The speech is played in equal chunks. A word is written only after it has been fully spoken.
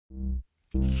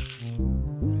Okay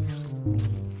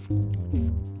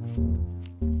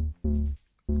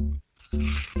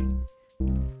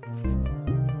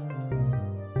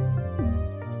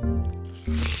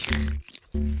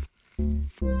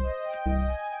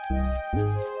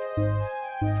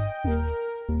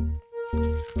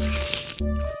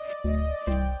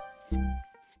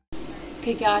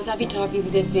guys, I'll be talking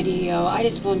through this video. I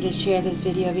just wanted to share this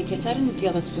video because I didn't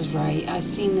feel this was right. I've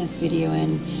seen this video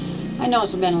and I know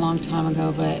it's been a long time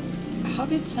ago, but how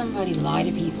could somebody lie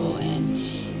to people and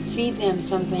feed them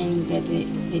something that they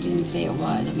didn't say it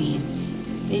was? I mean,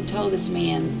 they told this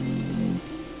man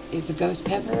it was the ghost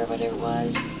pepper or whatever it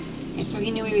was, and so he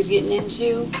knew he was getting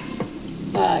into,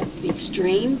 but the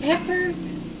extreme pepper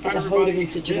is a whole different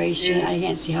situation. I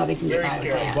can't see how they can get by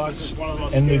with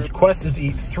that. And the quest is to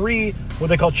eat 3 what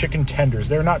they call chicken tenders.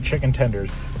 They're not chicken tenders.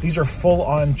 These are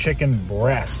full-on chicken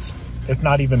breasts, if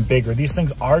not even bigger. These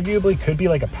things arguably could be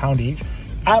like a pound each.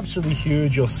 Absolutely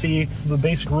huge. You'll see the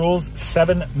basic rules: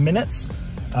 7 minutes,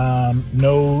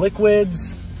 no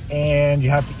liquids, and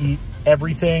you have to eat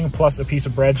everything plus a piece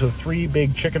of bread. So 3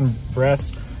 big chicken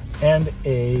breasts and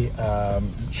a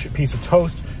piece of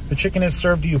toast. The chicken is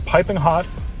served to you piping hot,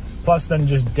 plus then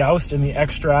just doused in the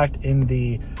extract, in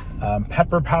the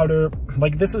pepper powder.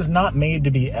 Like, this is not made to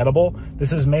be edible.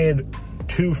 This is made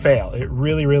to fail. It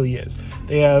really, really is.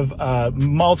 They have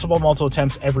multiple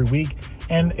attempts every week,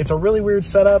 and it's a really weird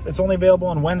setup. It's only available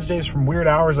on Wednesdays from weird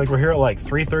hours. Like, we're here at like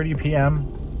 3:30 p.m.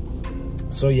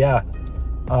 So yeah,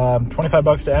 25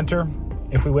 bucks to enter.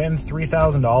 If we win,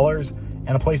 $3,000 and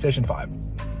a PlayStation 5,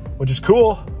 which is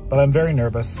cool, but I'm very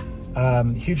nervous.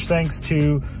 Huge thanks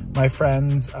to my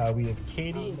friends. We have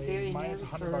Katie. I was very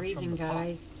nervous for a reason,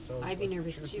 guys. I'd be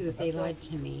nervous too if they lied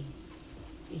to me.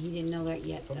 He didn't know that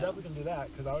yet, though. So I'm definitely gonna do that,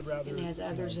 because I would rather. And as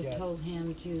others have told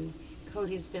him to coat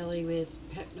his belly with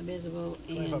Pepto-Bismol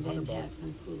and then have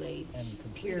some Kool-Aid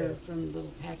pure from the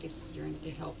little packets to drink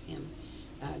to help him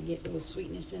get a little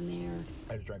sweetness in there.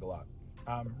 I just drank a lot,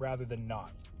 rather than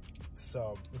not.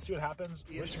 So let's see what happens.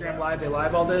 Instagram Live, they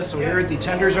live all this. So we're here at the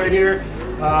tenders right here.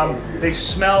 They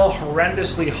smell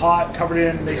horrendously hot, covered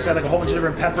in, they said, like a whole bunch of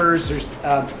different peppers. There's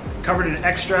covered in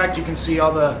extract. You can see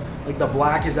all the, like the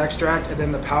black is extract, and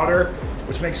then the powder,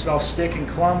 which makes it all stick and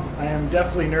clump. I am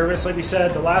definitely nervous. Like we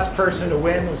said, the last person to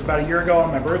win was about a year ago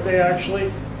on my birthday,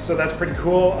 actually. So that's pretty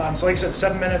cool. So like I said,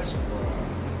 7 minutes,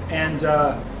 and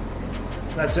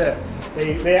that's it.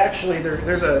 They actually,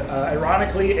 there's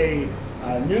ironically a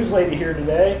news lady here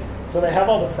today, so they have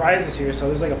all the prizes here. So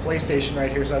there's like a PlayStation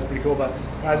right here, so that's pretty cool. But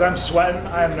guys, I'm sweating,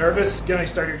 I'm nervous. Get me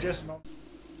started just a moment.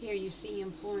 Here you see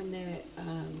him pouring the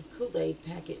Kool-Aid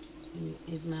packet in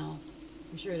his mouth.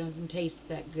 I'm sure it doesn't taste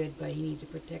that good, but he needs to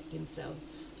protect himself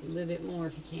a little bit more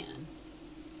if he can.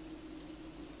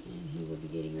 And he will be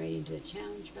getting right into the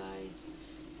challenge, guys.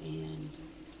 And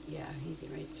yeah, he's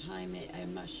getting ready to time it.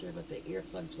 I'm not sure about the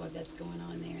earplugs, what that's going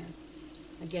on there.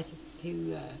 I guess it's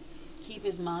to keep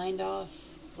his mind off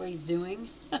what he's doing.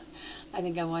 I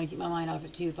think I want to keep my mind off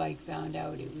it too if I found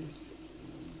out it was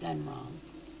done wrong.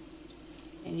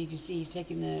 And you can see he's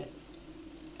taking the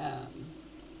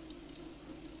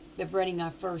breading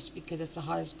off first because it's the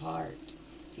hottest part.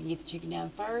 If you can get the chicken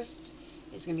down first,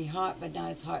 it's going to be hot, but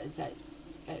not as hot as that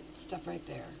stuff right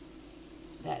there.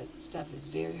 That stuff is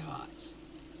very hot.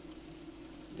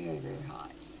 Very, very hot.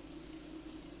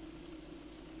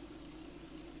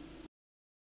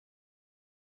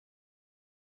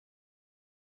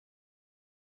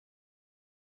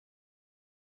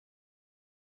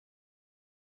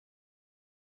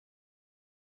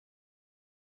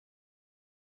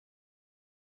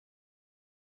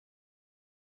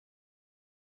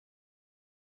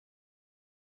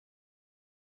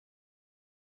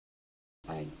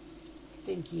 I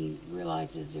think he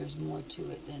realizes there's more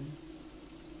to it than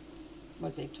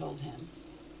what they've told him.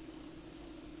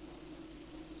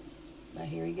 But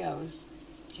here he goes.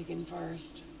 Chicken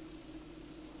first.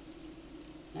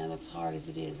 That looks hard as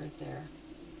it is right there.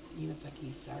 He looks like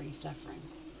he's already suffering.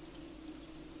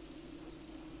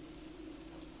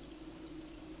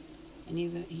 And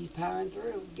he's powering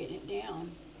through, getting it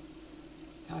down.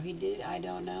 How he did it, I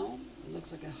don't know. It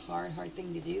looks like a hard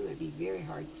thing to do. It'd be very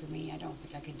hard for me. I don't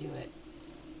think I could do it.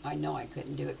 I know I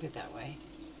couldn't do it, put it that way.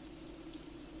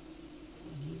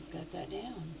 And he's got that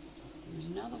down. There's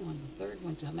another one, the third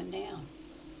one coming down.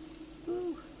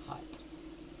 Ooh, hot.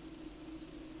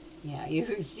 Yeah, you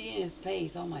can see in his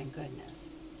face, oh my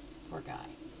goodness. Poor guy.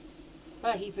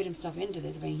 But he put himself into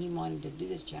this. I mean, he wanted to do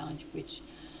this challenge, which,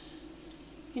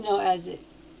 you know, as it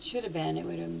should have been, it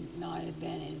would have not have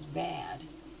been as bad.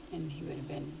 And he would have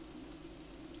been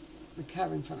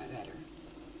recovering from it better.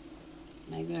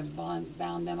 Now he's going to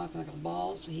bound them up like a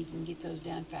ball so he can get those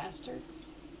down faster.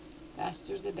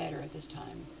 Faster the better at this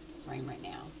time frame right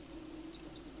now.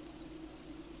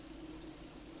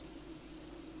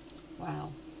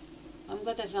 Wow. I'm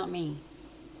glad that's not me.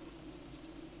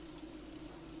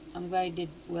 I'm glad he did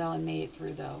well and made it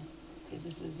through, though, because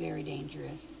this is very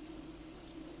dangerous.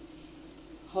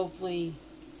 Hopefully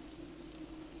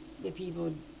the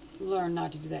people learn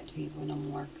not to do that to people no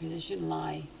more, because they shouldn't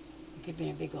lie. It could have been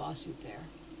a big lawsuit there.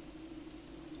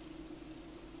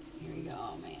 Here we go.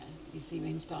 Oh, man. You see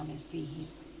him on his feet.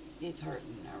 It's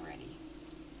hurting already.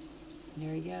 And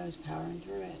there he goes, powering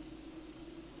through it.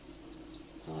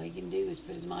 So all he can do is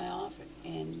put his mind off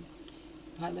and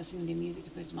probably listening to music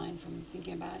to put his mind from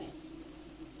thinking about it.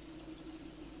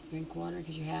 Drink water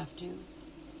because you have to.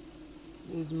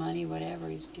 Lose money, whatever.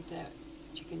 Just get that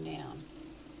chicken down.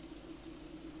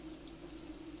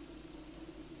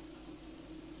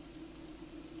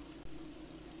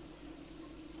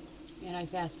 And I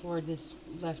fast forward this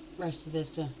rest of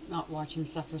this to not watch him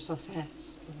suffer so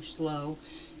fast, so slow.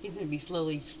 He's going to be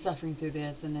slowly suffering through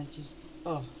this, and it's just,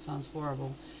 oh, sounds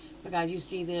horrible. But guys, you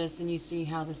see this and you see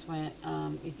how this went.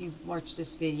 If you watched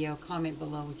this video, comment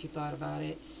below what you thought about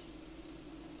it.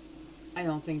 I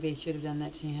don't think they should have done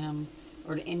that to him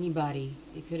or to anybody.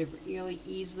 They could have really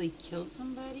easily killed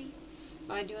somebody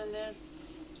by doing this,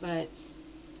 but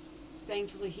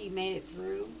thankfully he made it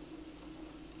through.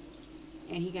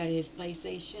 And he got his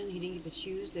PlayStation. He didn't get the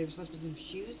shoes. There were supposed to be some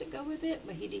shoes that go with it,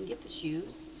 but he didn't get the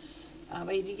shoes.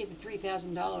 But he did get the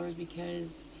 $3,000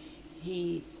 because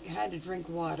he had to drink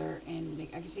water, and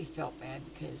I guess they felt bad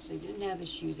because they didn't have the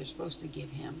shoes they're supposed to give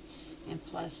him. And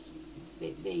plus,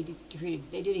 they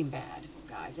did him bad,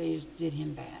 guys. They just did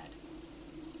him bad.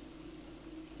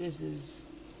 This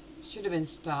should have been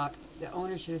stopped. The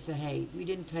owner should have said, hey, we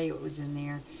didn't tell you what was in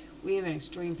there. We have an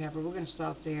extreme pepper. We're going to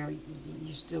stop there.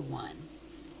 You still won.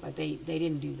 But they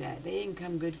didn't do that. They didn't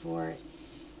come good for it.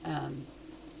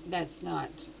 That's not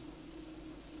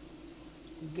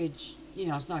good. You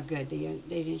know, it's not good. They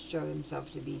didn't show themselves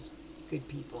to be good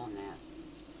people in that.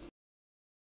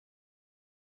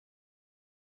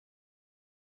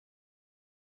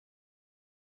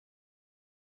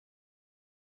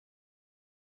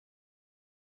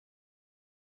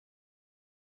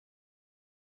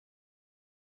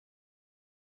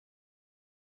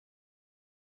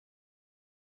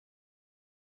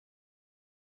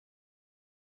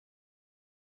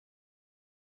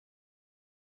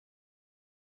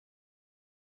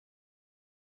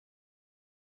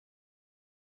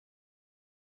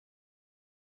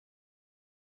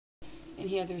 And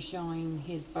here they're showing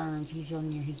his burns. He's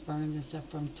showing you his burns and stuff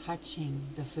from touching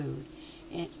the food.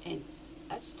 And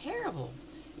that's terrible.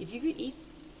 If you could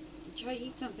try to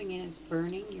eat something and it's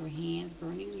burning your hands,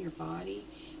 burning your body,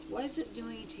 what is it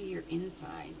doing to your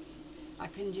insides? I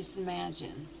couldn't just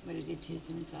imagine what it did to his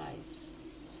insides.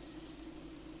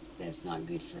 That's not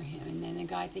good for him. And then the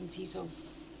guy thinks he's so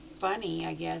funny,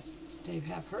 I guess, to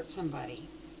have hurt somebody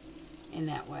in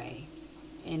that way.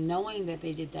 And knowing that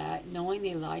they did that, knowing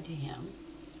they lied to him,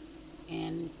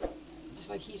 and just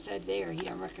like he said there, he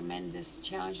don't recommend this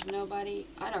challenge to nobody.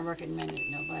 I don't recommend it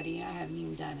to nobody. I haven't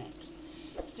even done it.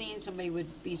 Seeing somebody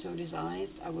would be so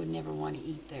dishonest, I would never want to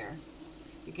eat there.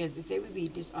 Because if they would be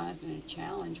dishonest in a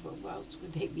challenge, what else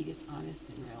would they be dishonest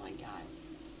in, really, guys?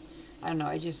 I don't know.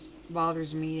 It just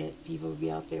bothers me that people would be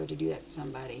out there to do that to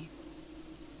somebody.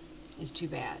 It's too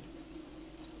bad.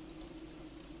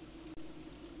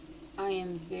 I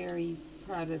am very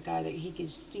proud of the guy that he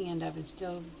could stand up and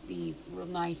still be real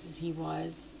nice as he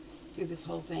was through this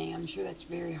whole thing. I'm sure that's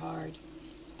very hard.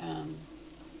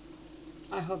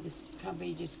 I hope this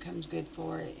company just comes good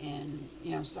for it and,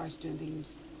 you know, starts doing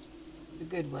things the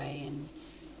good way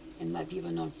and let people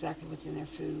know exactly what's in their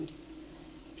food.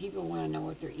 People want to know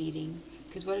what they're eating.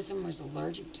 Because what if someone was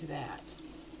allergic to that?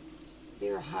 If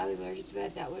they were highly allergic to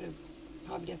that, that would have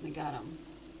probably definitely got them.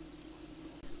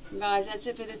 Guys, that's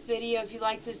it for this video. If you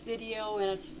like this video and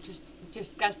it's just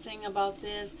discussing about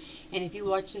this, and if you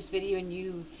watch this video and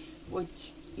you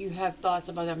have thoughts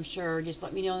about it, I'm sure, just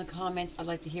let me know in the comments. I'd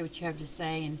like to hear what you have to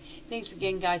say. And thanks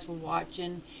again, guys, for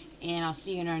watching, and I'll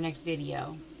see you in our next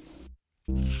video.